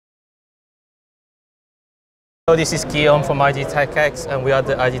So this is Guillaume from IDTechEx, and we are at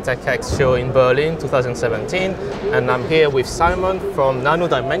the IDTechEx show in Berlin 2017, and I'm here with Simon from Nano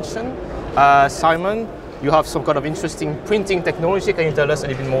Dimension. Simon, you have some kind of interesting printing technology. Can you tell us a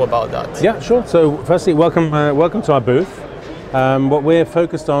little bit more about that? Yeah, sure. So firstly, welcome to our booth. What we're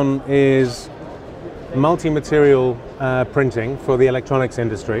focused on is multi-material printing for the electronics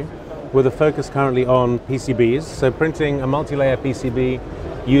industry, with a focus currently on PCBs. So printing a multi-layer PCB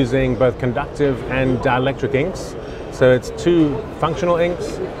using both conductive and dielectric inks. So it's two functional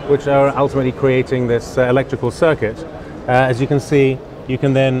inks which are ultimately creating this electrical circuit. As you can see, you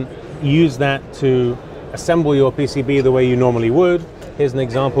can then use that to assemble your PCB the way you normally would. Here's an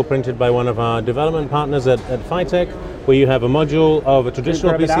example printed by one of our development partners at Phytech, where you have a module of a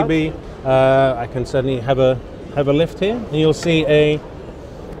traditional PCB. I can certainly have a lift here, and you'll see a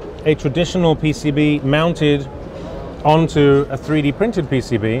traditional PCB mounted onto a 3D printed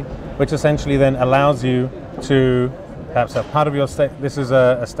PCB, which essentially then allows you to perhaps have part of your this is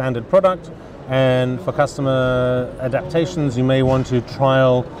a standard product, and for customer adaptations you may want to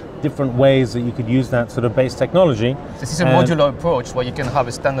trial different ways that you could use that sort of base technology. This is a modular approach where you can have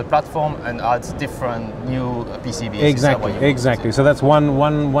a standard platform and add different new PCBs. Exactly. So that's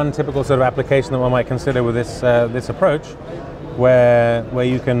one typical sort of application that one might consider with this approach, where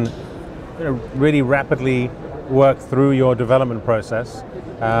you can really rapidly work through your development process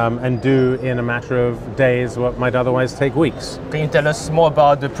and do in a matter of days what might otherwise take weeks. Can you tell us more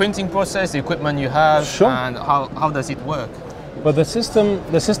about the printing process, the equipment you have, Sure. and how does it work? Well, the system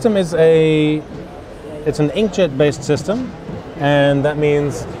is it's an inkjet based system, and that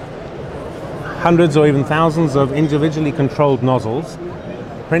means hundreds or even thousands of individually controlled nozzles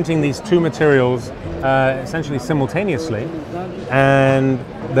printing these two materials essentially simultaneously, and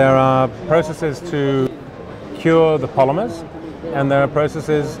there are processes to cure the polymers, and there are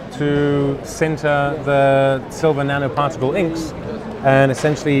processes to sinter the silver nanoparticle inks, and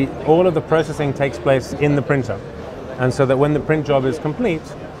essentially all of the processing takes place in the printer, and so that when the print job is complete,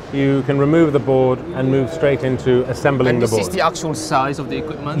 you can remove the board and move straight into assembling the board. And this is the actual size of the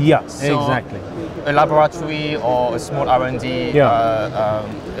equipment? Yeah, so exactly. A laboratory or a small R&D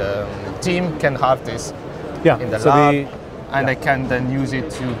team can have this in the lab. And they can then use it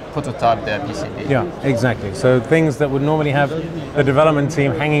to prototype their PCB. Yeah, exactly. So things that would normally have a development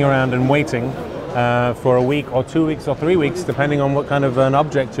team hanging around and waiting for a week or 2 weeks or 3 weeks, depending on what kind of an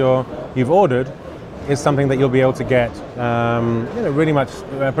object you've ordered, is something that you'll be able to get pretty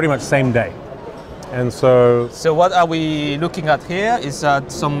much same day. And so what are we looking at here? Is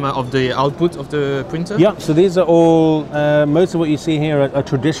that some of the output of the printer? Yeah, so these are all, most of what you see here are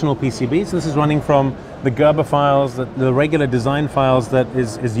traditional PCBs. So this is running from the Gerber files, the regular design files that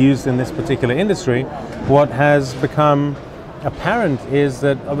is used in this particular industry. What has become apparent is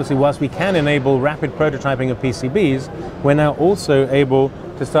that obviously whilst we can enable rapid prototyping of PCBs, we're now also able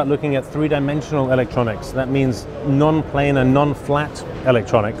to start looking at three-dimensional electronics. That means non-planar, non-flat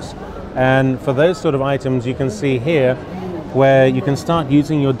electronics. And for those sort of items, you can see here where you can start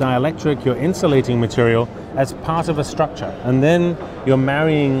using your dielectric, your insulating material, as part of a structure, and then you're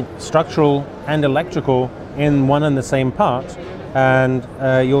marrying structural and electrical in one and the same part. And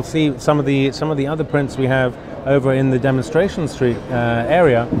you'll see some of the other prints we have over in the demonstration street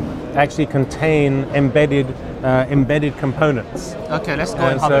area actually contain embedded components. Okay, let's go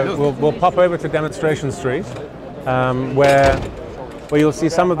and have a look. We'll pop over to demonstration street, where you'll see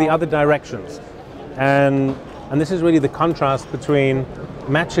some of the other directions, and this is really the contrast between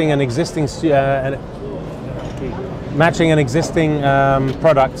matching an existing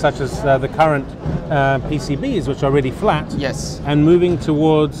product, such as the current PCBs, which are really flat, yes, and moving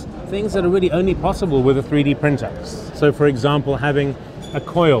towards things that are really only possible with a 3D printer. So, for example, having a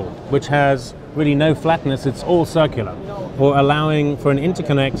coil which has really no flatness, it's all circular, or allowing for an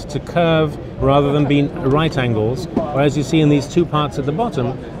interconnect to curve rather than being right angles, or as you see in these two parts at the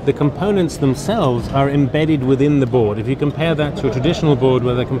bottom, the components themselves are embedded within the board. If you compare that to a traditional board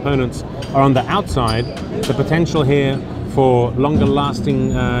where the components are on the outside, the potential here for longer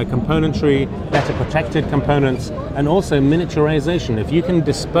lasting componentry, better protected components, and also miniaturization. If you can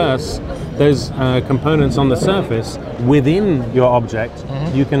disperse those components on the surface within your object,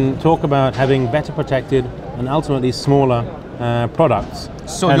 you can talk about having better protected and ultimately smaller products,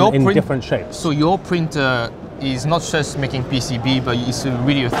 in different shapes. So your printer is not just making PCB, but it's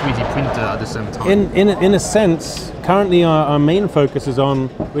really a 3D printer at the same time. In a sense, currently our main focus is on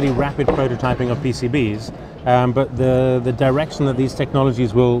really rapid prototyping of PCBs, but the direction that these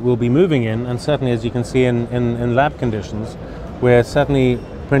technologies will be moving in, and certainly as you can see in lab conditions, we're certainly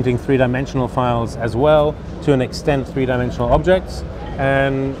printing three-dimensional files as well, to an extent three-dimensional objects,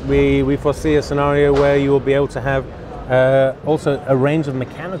 and we foresee a scenario where you will be able to have also a range of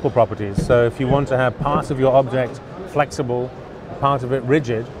mechanical properties. So if you want to have part of your object flexible, part of it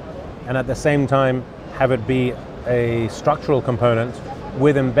rigid, and at the same time have it be a structural component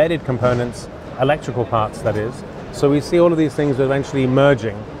with embedded components, electrical parts that is. So we see all of these things eventually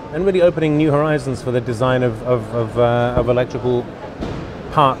merging and really opening new horizons for the design of electrical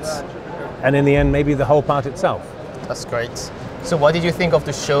parts, and in the end maybe the whole part itself. That's great. So what did you think of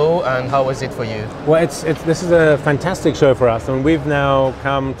the show, and how was it for you? Well, this is a fantastic show for us, and we've now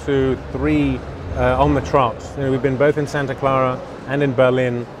come to 3 on the trot. You know, we've been both in Santa Clara and in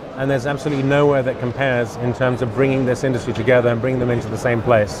Berlin, and there's absolutely nowhere that compares in terms of bringing this industry together and bringing them into the same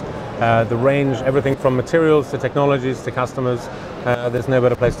place. The range, everything from materials to technologies to customers, there's no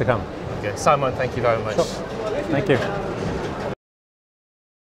better place to come. Okay, Simon, thank you very much. Sure. Thank you.